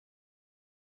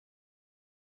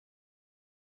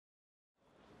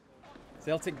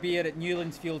Celtic B are at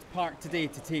Newlandsfield Park today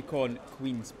to take on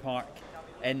Queen's Park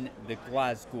in the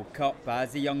Glasgow Cup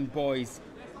as the young boys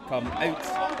come out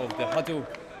of the huddle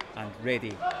and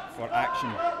ready for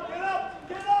action.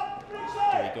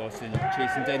 Joey Dawson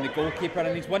chasing down the goalkeeper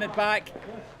and he's won it back.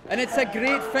 And it's a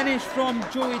great finish from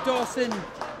Joey Dawson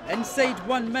inside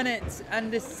 1 minute,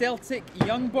 and the Celtic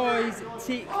young boys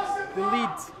take the lead.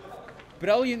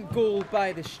 Brilliant goal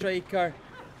by the striker,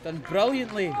 done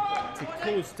brilliantly to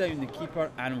close down the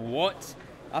keeper, and what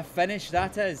a finish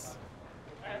that is.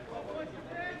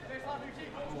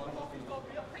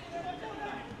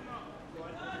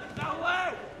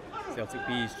 Celtic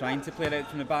B is trying to play it out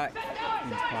from the back.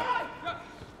 Queen's Park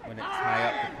when it's high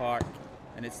up the park,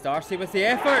 and it's Darcy with the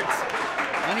effort,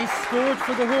 and he scored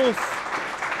for the hosts.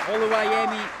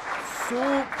 Oluwayemi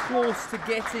so close to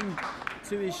getting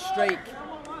to his strike,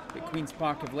 but Queen's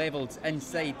Park have levelled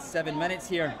inside 7 minutes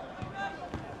here.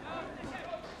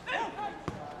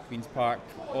 Queen's Park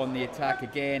on the attack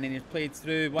again, and he's played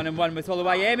through 1-on-1 with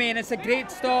Oluwayemi, and it's a great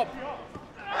stop.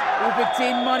 Oh, but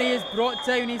Dane Murray has brought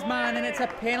down his man, and it's a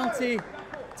penalty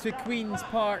to Queen's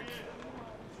Park.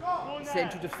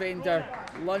 Central defender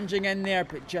lunging in there,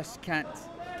 but just can't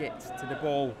get to the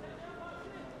ball.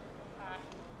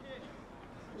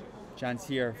 Chance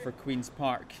here for Queen's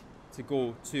Park to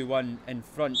go 2-1 in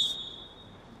front.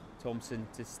 Thomson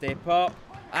to step up,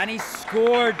 and he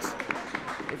scored.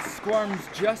 It squirms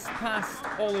just past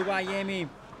Oluwayemi.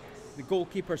 The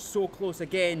goalkeeper so close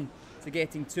again to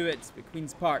getting to it, but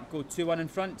Queen's Park go 2-1 in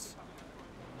front.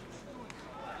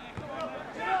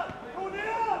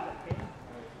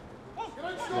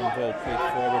 One ball played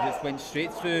forward, it went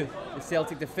straight through the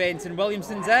Celtic defence, and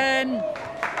Williamson's in.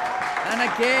 And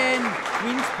again,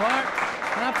 Queen's Park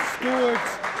have scored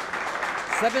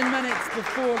 7 minutes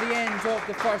before the end of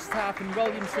the first half, and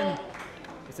Williamson,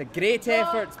 it's a great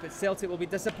effort, but Celtic will be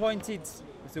disappointed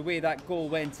with the way that goal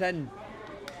went in.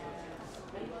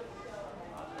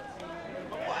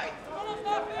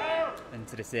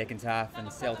 Into the second half,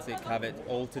 and Celtic have it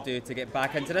all to do to get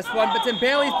back into this one, but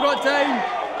Dembele's brought down,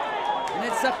 and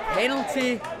it's a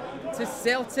penalty to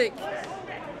Celtic.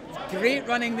 Great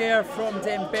running there from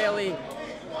Dembele,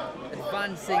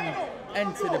 advancing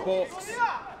into the box.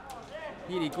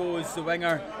 Here he goes, the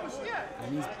winger,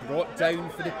 and he's brought down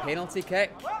for the penalty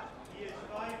kick.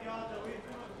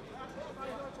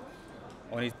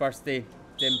 On his birthday,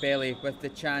 Dembele with the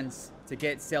chance to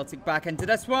get Celtic back into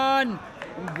this one.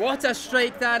 And what a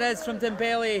strike that is from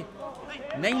Dembele.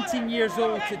 19 years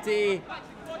old today,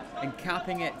 and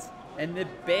capping it in the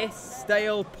best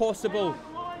style possible.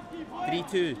 3-2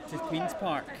 to Queen's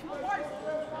Park.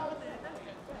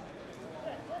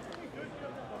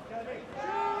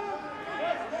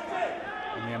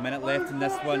 Only a minute left in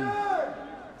this one.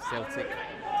 Celtic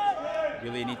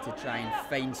really need to try and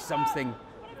find something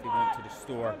if they want to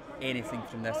restore anything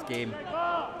from this game.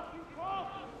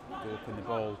 To open the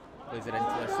ball, plays it into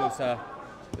Letsosa.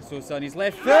 Letsosa on his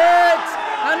left foot,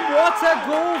 and what a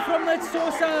goal from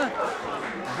Letsosa!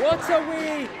 What a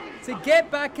way to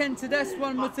get back into this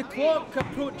one with the clock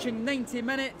approaching 90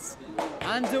 minutes,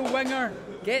 and the winger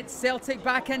gets Celtic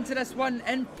back into this one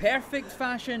in perfect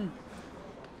fashion.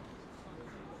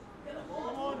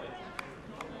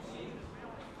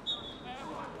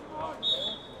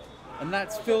 And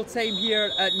that's full time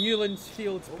here at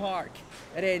Newlandsfield Park.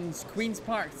 It ends Queen's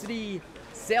Park 3,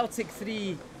 Celtic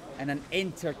 3, and an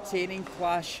entertaining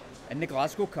clash in the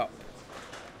Glasgow Cup.